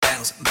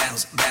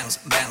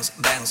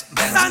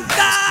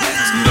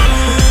Santana.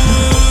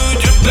 Move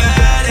your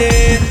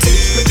body to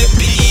the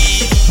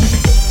beat.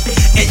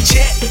 And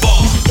jet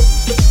ball.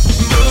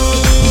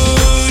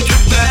 Move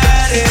your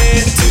body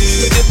to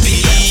the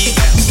beat.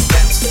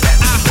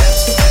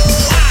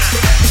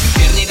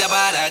 Piernita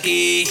para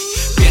aquí,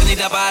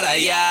 piernita para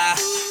allá,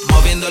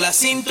 moviendo la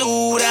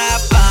cintura,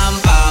 pam,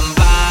 pam,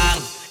 pam.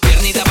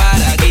 Piernita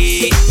para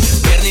aquí,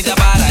 piernita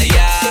para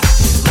allá,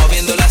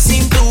 moviendo la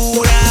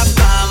cintura,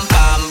 pam,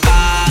 pam,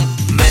 pam.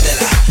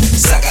 Métela,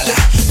 sácala,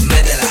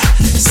 métela,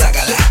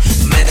 sácala,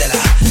 métela,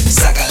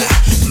 sácala,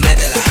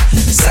 métela,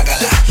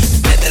 sácala.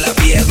 Mete la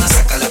pierna,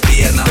 saca la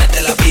pierna,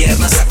 mete la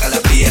pierna, saca la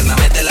pierna,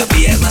 mete la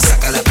pierna,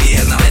 saca la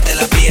pierna, mete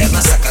la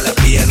pierna, saca la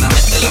pierna,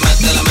 métela,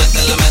 métela,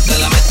 métela,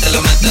 métela,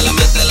 métela, métela,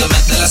 métela,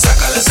 métela,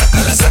 sácala,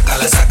 sácala,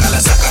 sácala, sácala,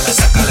 sácala,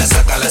 sácala,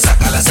 sácala,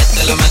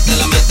 sácala,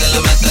 métela, métela,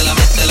 métela, métela,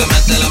 métela,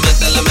 métela,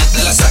 métela,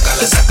 métela,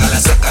 sácala, sácala,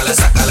 sácala,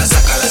 sácala,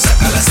 sácala,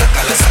 sácala,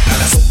 sácala,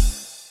 sácala.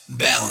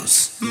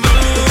 Bounce.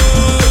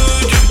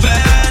 Move your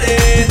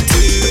body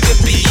to the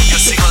beat. Yo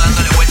sigo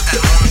dándole vuelta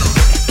al mundo.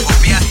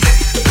 ¿Copiaste?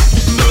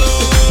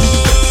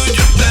 Move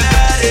your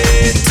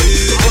body to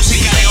the beat.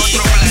 Música de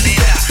otro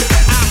planeta.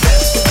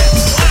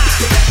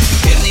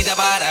 Piernita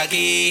para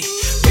aquí,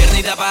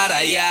 piernita para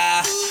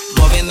allá,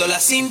 moviendo la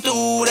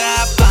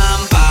cintura,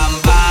 pam,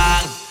 pam,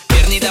 pam.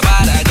 Piernita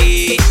para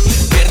aquí,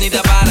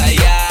 piernita para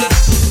allá,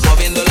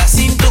 moviendo la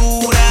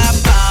cintura,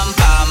 pam,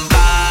 pam,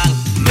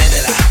 pam.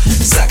 Métela,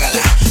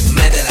 sácala,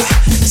 métela,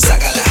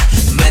 sácala,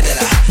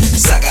 métela,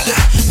 sácala,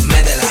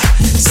 métela,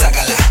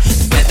 sácala.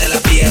 Mete la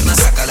pierna,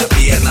 saca la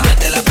pierna,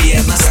 mete la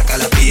pierna, saca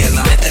la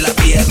pierna, mete la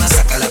pierna,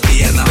 saca la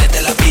pierna,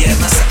 mete la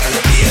pierna, saca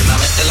la pierna,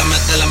 métela,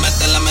 métela,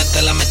 métela,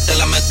 métela,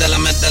 métela, métela,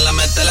 métela,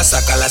 métela,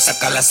 sácala,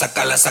 sácala,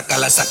 sácala,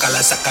 sácala,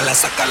 sácala, sácala,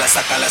 sácala,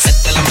 sácala,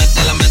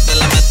 métela,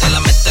 métela, métela, métela,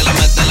 métela,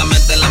 métela,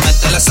 métela,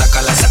 métela,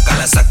 sácala,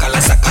 sácala,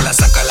 sácala, sácala,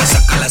 sácala,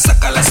 sácala,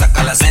 sácala,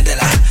 sácala,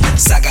 métela,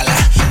 sácala,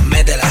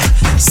 métela,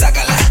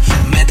 sácala,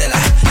 métela,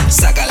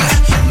 sácala,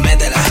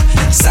 métela,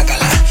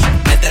 sácala,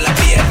 mete la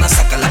pierna,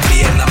 saca la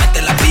pierna,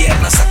 mete la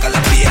pierna, saca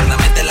la pierna,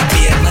 mete la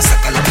pierna,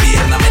 saca la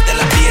pierna, mete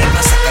la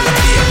pierna, saca la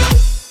pierna.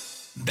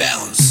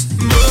 Bounce.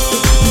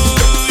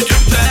 Move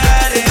your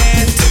body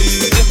to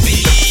the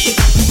beat.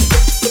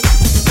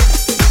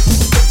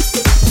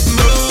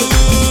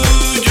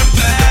 Move your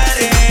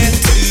body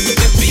to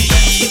the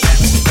beat.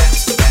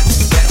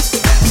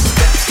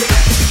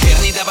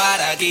 Piernita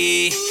para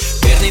aquí,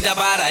 piernita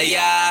para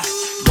allá,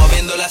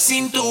 moviendo la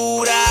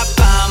cintura,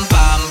 pam,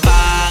 pam,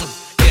 pam.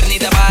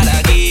 Piernita para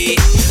aquí,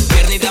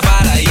 piernita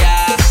para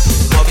allá,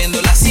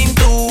 moviendo la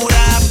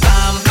cintura,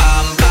 pam,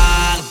 pam,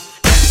 pam.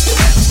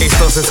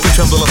 Estás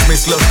escuchando las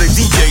mezclas de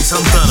DJ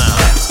Santana.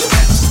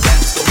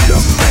 La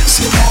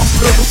máxima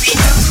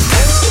producción.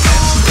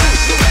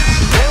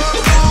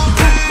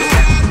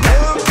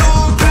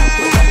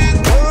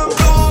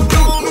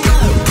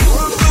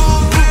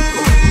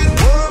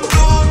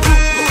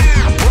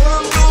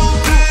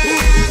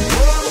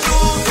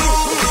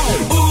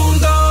 1,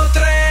 2,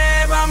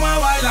 3, vamos a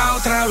bailar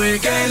otra vez.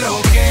 Que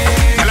lo que,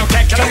 que lo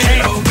que, que lo que, que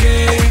lo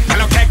que, que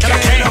lo que,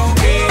 que lo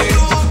que.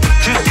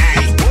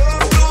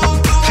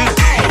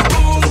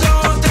 1,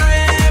 2,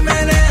 3,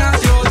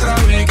 menéate otra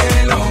vez.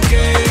 Que lo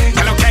que,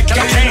 que lo que, que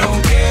lo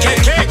que,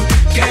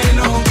 que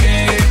lo que.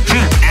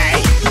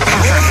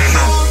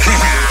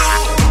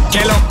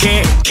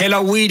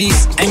 Hello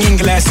Wheaties, en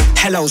inglés,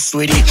 hello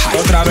sweetie.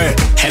 Otra vez,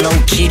 hello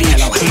kitty.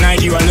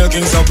 Tonight you are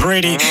looking so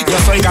pretty. Yo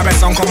soy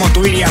cabezón como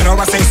Tweety,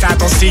 arroba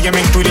sensato,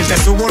 sígueme en Twitter. Te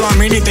subo la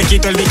mini y te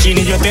quito el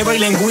bikini. Yo te doy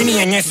linguini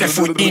en ese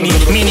futini.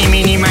 Mini,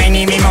 mini,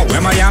 mini, mimo.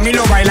 En Miami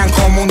lo bailan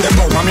como un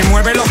dembow. Mami,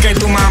 mueve lo que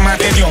tu mamá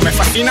te dio. Me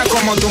fascina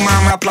como tu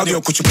mamá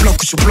aplaudió. Cuchuplo,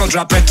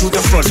 drop it to the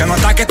floor. Se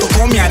nota que tú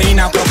comes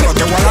harina, pro.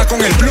 Te voy a dar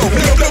con el blow.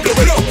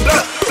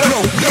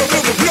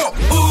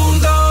 1,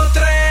 2,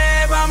 3,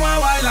 vamos a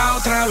bailar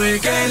otra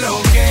vez. Que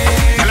lo que,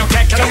 Que lo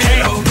que, que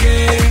lo que,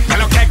 que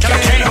lo que, que lo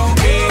que, que lo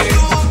que.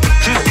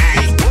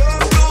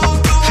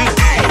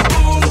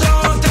 1,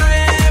 2,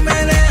 3,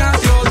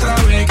 menéate otra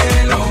vez.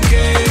 Que lo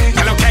que,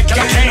 Que lo que, que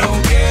lo que, que lo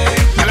que,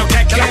 que lo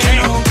que, que lo que. que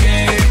lo que.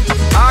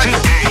 Ay,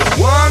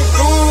 1,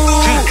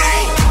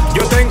 2.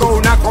 Yo tengo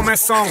una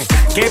comezón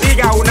que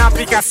diga una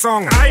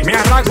picazón. Me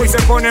arranco y se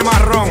pone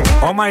marrón.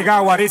 Oh my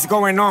God, what is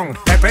going on?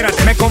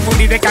 Espérate, me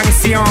confundí de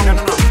canción.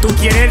 ¿Tú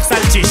quieres el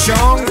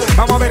salchichón?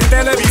 Vamos a ver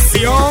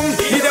televisión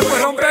y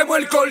después rompemos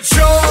el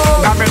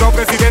colchón. Dame dos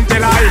presidente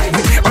live.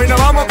 Hoy nos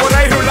vamos por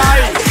ahí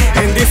rulay.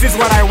 And this is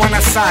what I wanna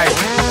say.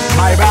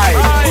 Bye bye.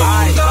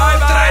 1, 2, 3,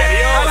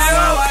 vamos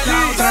a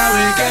bailar otra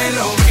vez. Que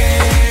lo que,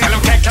 Que lo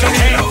que, que lo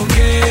que, que lo que,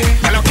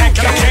 que lo que,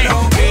 que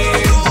lo que.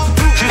 que lo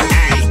que.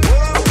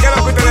 ¿Qué es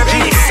lo que te le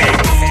dice?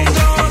 1,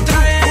 2,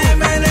 3,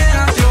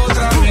 menéate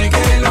otra vez.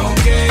 Que lo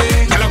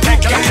que, Que lo que,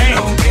 que lo que, que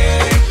lo que,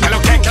 que lo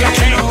que, que lo que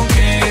que. lo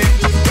que.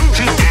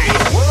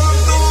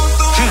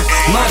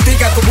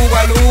 Mastica tu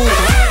bubalú,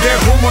 de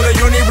humo de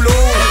Johnny Blue.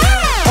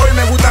 Hoy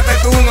me gusta que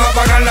tú no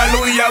apagas la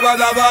luz y ya va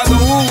la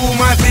badú.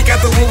 Mastica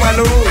tu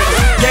bubalú,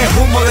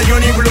 de humo de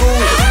Johnny Blue.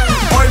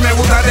 Hoy me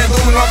gusta que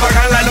tú no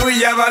apagas la luz y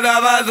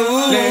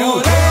yabadabadú. Leo,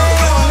 leo,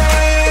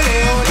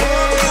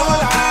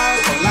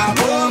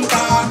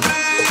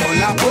 con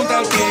la punta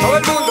del pie. Todo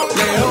el mundo.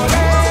 Leo,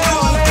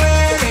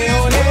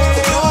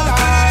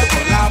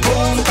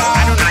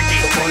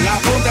 con la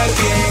punta del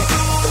pie.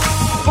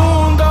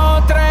 1,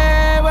 2,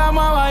 3,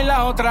 vamos a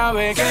bailar otra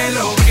vez. Que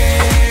lo que,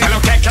 que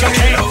lo que, que lo que,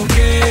 que lo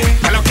que,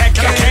 que lo que,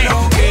 que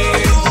lo que.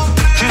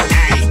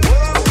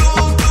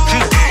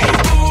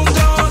 1,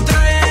 2,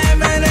 3,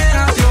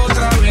 menéate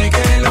otra vez.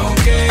 Que lo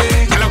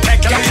que, que lo que,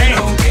 que lo que, que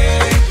lo que,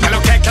 que lo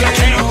que,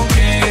 que lo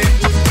que.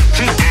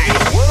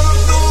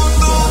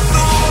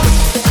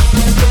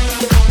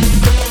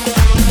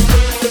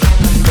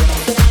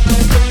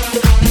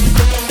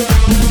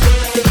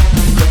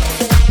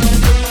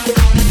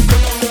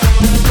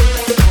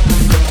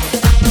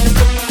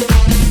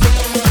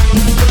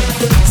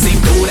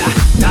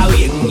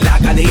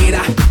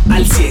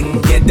 Al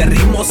 100, que este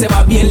ritmo se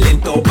va bien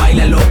lento,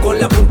 bailalo con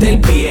la punta del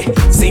pie.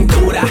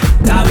 Cintura,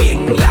 está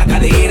bien, la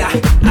cadera.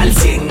 Al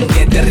 100,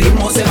 que este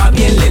ritmo se va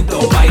bien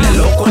lento,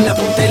 bailalo con la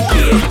punta del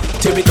pie.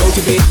 Tippy toe,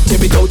 tippy,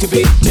 tippy toe,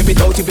 tippy, tippy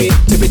toe, tippy,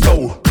 tippy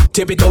toe.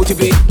 Tippy toe,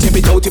 tippy,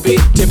 tippy toe, tippy,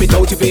 tippy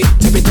toe, tippy,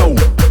 tippy toe.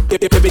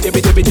 Tippy, tippy,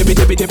 tippy, tippy, tippy,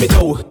 tippy, tippy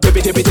toe.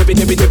 Tippy, tippy, tippy,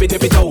 tippy, tippy,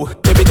 tippy toe.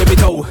 Tippy, tippy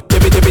toe,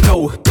 tippy, tippy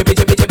toe. Tippy,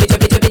 tippy, tippy,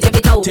 tippy, tippy,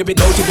 tippy toe. Tippy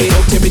toe, tippy,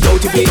 tippy toe,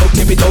 tippy,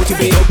 tippy toe,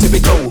 tippy, tippy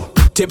toe.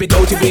 Tippy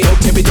toe, tippy,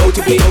 tippy toe,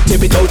 tippy,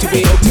 tippy toe,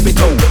 tippy, tippy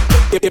toe.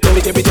 Tippy,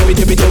 tippy, tippy, tippy,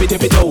 tippy, tippy,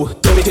 tippy toe.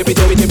 Tippy, tippy,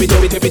 tippy, tippy,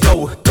 tippy, tippy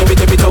toe. Tippy,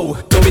 tippy toe,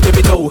 tippy,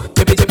 tippy toe.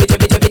 Tippy, tippy,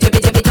 tippy, tippy, tippy,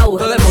 tippy toe.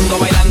 Todo el mundo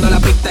bailando, la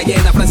pista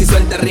llena. Francis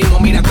suelta el ritmo,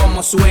 mira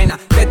cómo suena.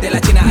 Desde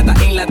la China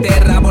hasta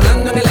Inglaterra,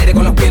 volando en el aire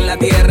con los pies en la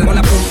tierra. Con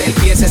la punta del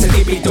pie ese es el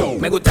tipito.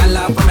 Me gusta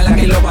la forma en la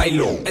que lo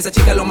bailo. Esa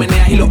chica lo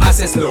menea y lo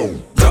hace slow.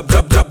 Drop,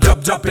 drop, drop, drop,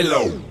 drop it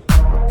low.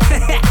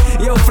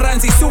 Yo,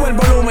 Francis, sube el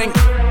volumen.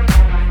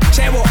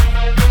 Chevo,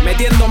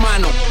 metiendo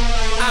mano.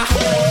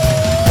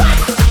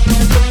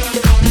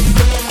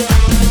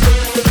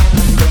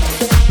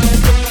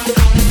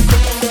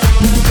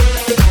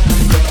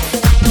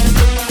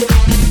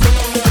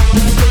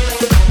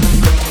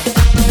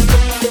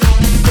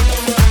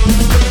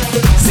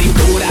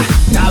 Cintura,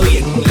 está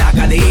bien, la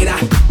cadera.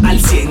 Al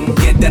 100,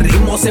 que este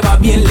ritmo se va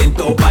bien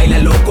lento,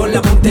 bailalo con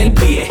la punta del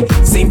pie.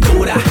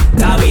 Cintura,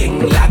 está bien,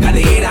 la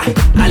cadera.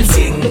 Al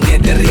 100, que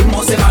este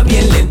ritmo se va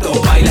bien lento,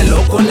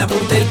 bailalo con la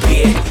punta del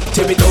pie.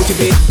 Tippy toe,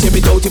 tippy,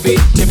 tippy toe, tippy,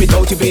 tippy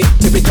toe, tippy,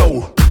 tippy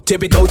toe.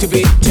 Tippy toe,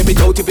 tippy, tippy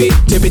toe, tippy,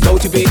 tippy toe,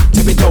 tippy,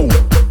 tippy toe.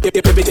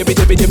 Tippy, tippy, tippy,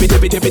 tippy, tippy,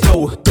 tippy, tippy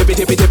toe. Tippy,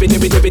 tippy, tippy,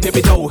 tippy, tippy,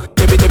 tippy toe.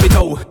 Tippy, tippy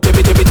toe,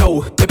 tippy, tippy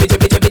toe. Tippy,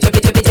 tippy, tippy, tippy,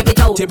 tippy, tippy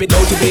toe. Tippy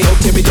toe, tippy,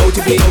 tippy toe,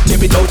 tippy,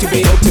 tippy toe,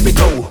 tippy, tippy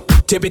toe.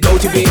 Tippy toe,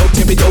 tippy,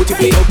 tippy toe,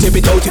 tippy,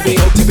 tippy toe, tippy,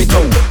 tippy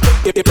toe.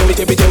 Tippy, tippy,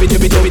 tippy, tippy,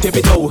 tippy, tippy,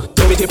 tippy toe.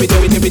 Tippy, tippy,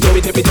 tippy, tippy,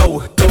 tippy, tippy toe.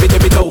 Tippy,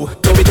 tippy toe,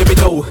 tippy, tippy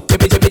toe.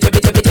 Tippy, tippy,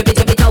 tippy, tippy, tippy,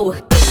 tippy toe.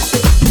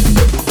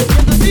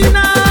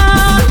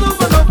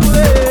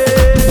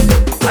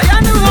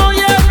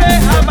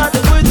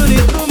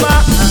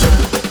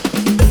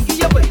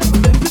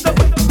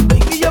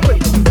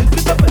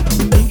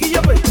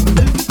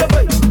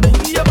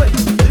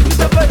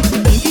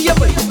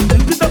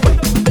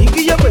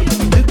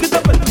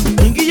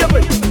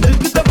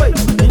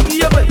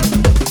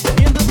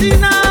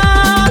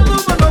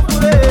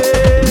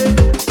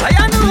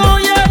 Allá no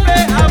voy a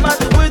ver.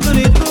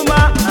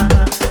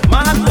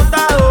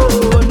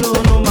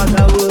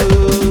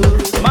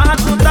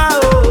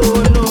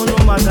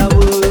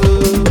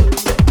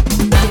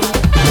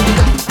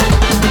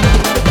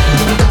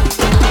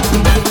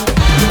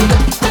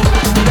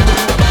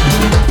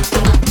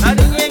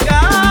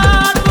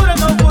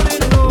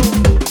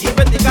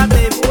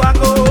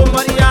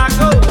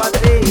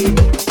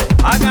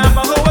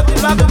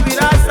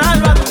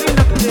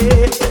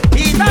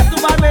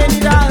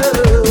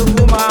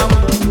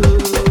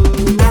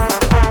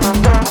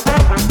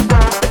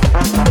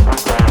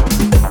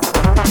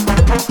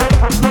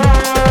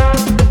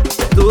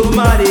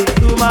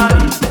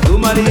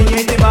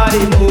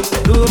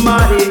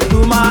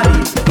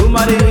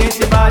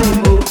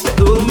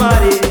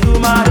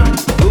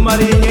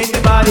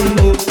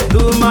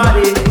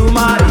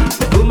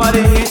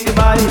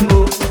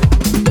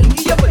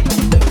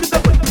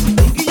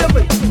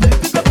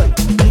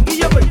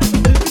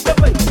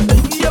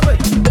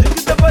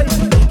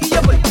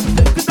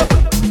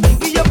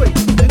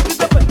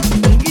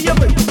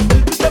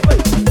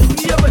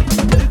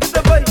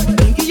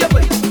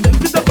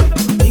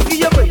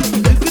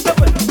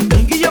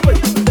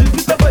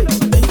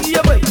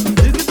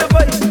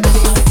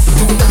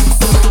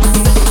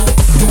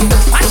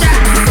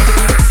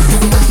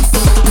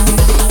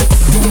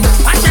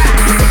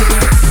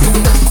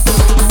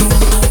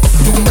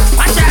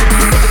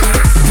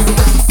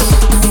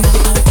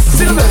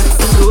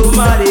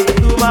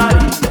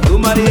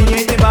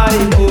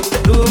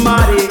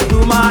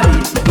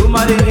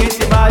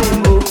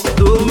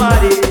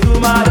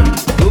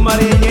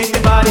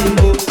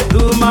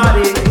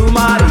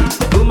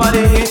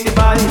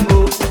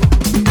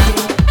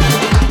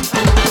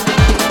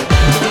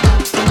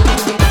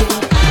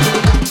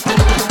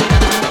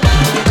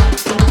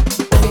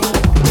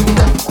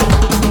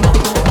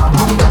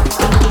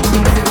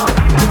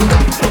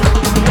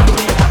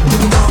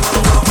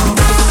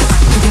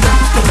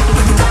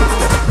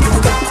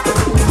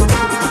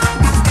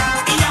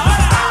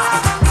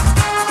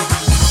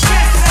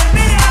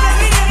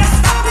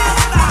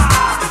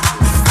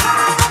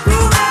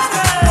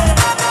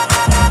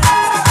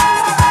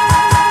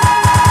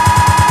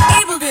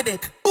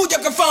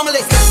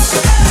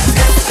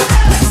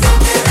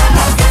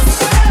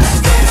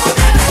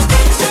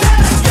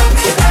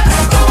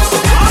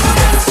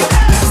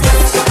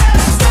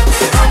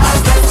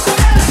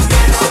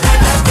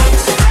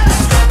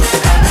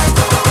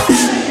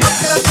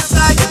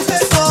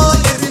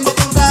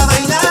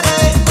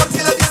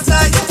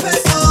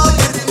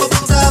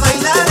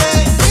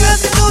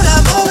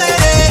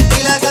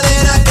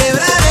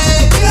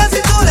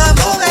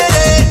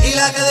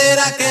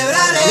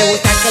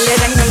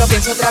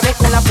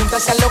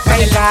 danza loca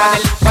y pa'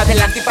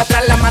 adelante y pa'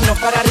 atrás, las manos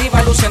para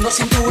arriba, luciendo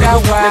cintura,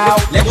 wow.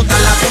 Le gusta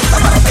la punta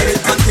para hacer el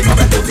panty,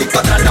 mover tu y para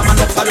atrás, las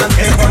manos para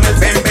adelante con el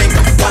bang bang.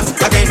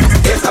 Once again,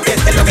 esa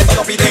fiesta es lo que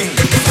todos piden.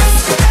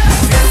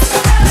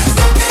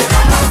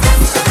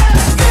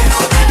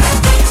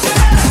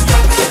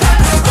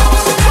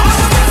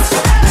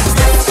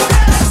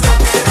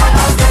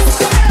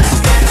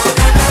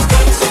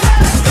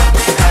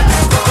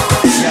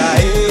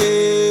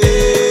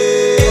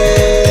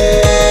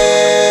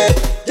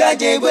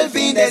 Llegó el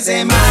fin de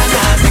semana.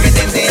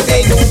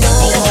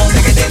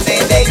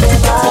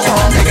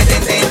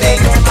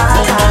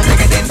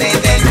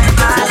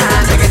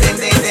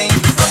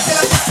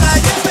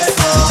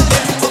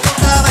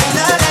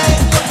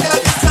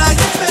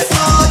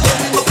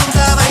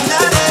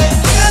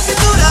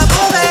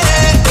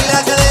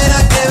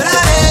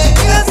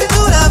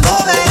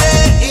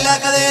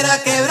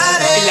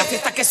 Y la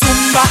fiesta que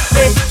zumba,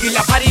 y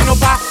la party no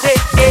va,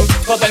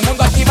 todo el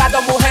mundo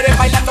activado, mujeres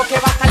bailando que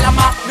baja la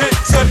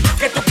amanecer.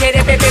 Que tú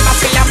quieres, bebé,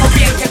 vacilamos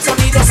bien, que el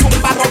sonido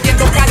zumba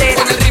rompiendo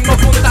cadera. Con el ritmo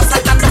punta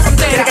saltando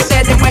fronteras, que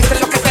te demuestre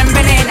lo que te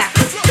envenena.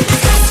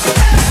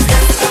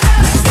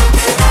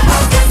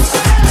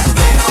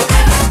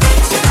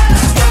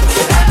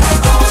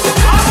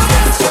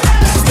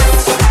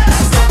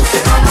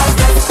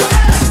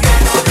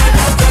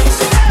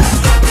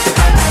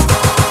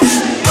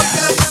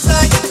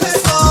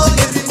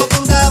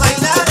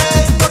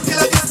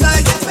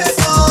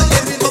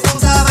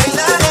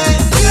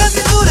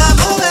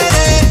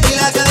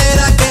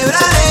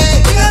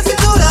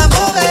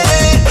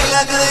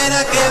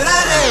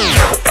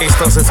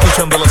 Estás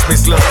escuchando las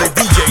mezclas de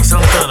DJ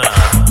Santana.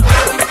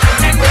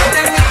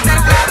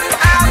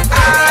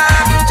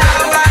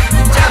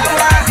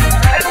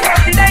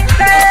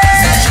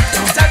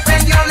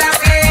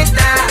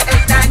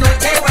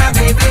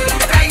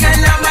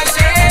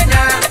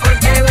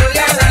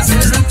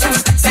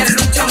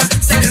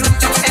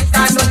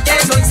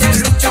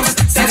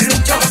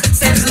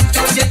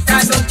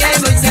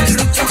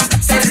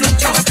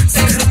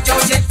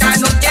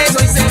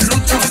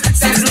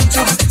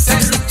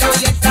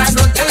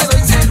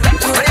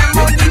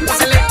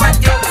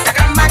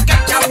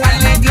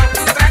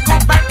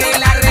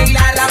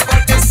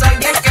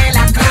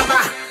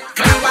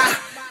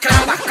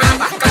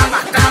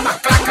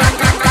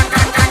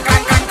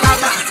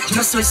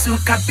 Soy su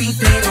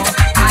carpintero,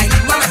 ay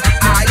mamá,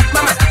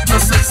 yo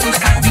soy su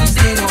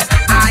carpintero,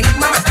 ay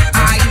mamá,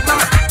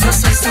 yo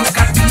soy su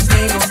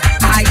carpintero,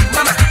 ay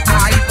mamá,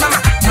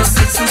 yo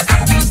soy su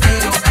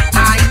carpintero,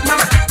 ay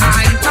mamá,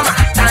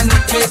 esta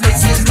noche doy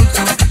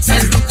serrucho, y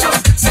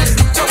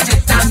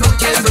esta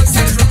noche doy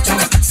serrucho,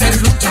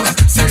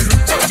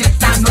 y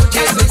esta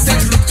noche doy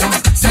serrucho,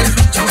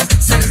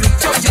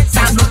 y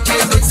esta noche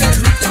doy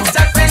serrucho.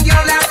 Se prendió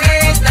la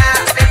fiesta,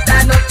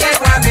 esta noche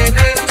voy a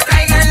beber,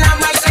 traigan la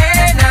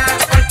maicena,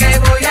 porque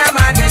voy a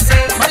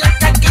amanecer. Hola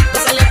taquito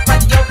se le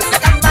falló, la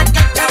cama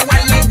que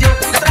le dio,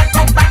 otra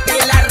copa que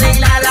la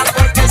arreglara,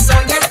 porque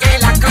soy el que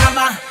la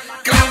clava.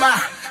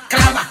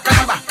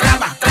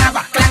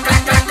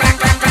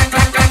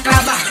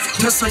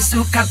 Yo soy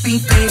su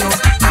carpintero.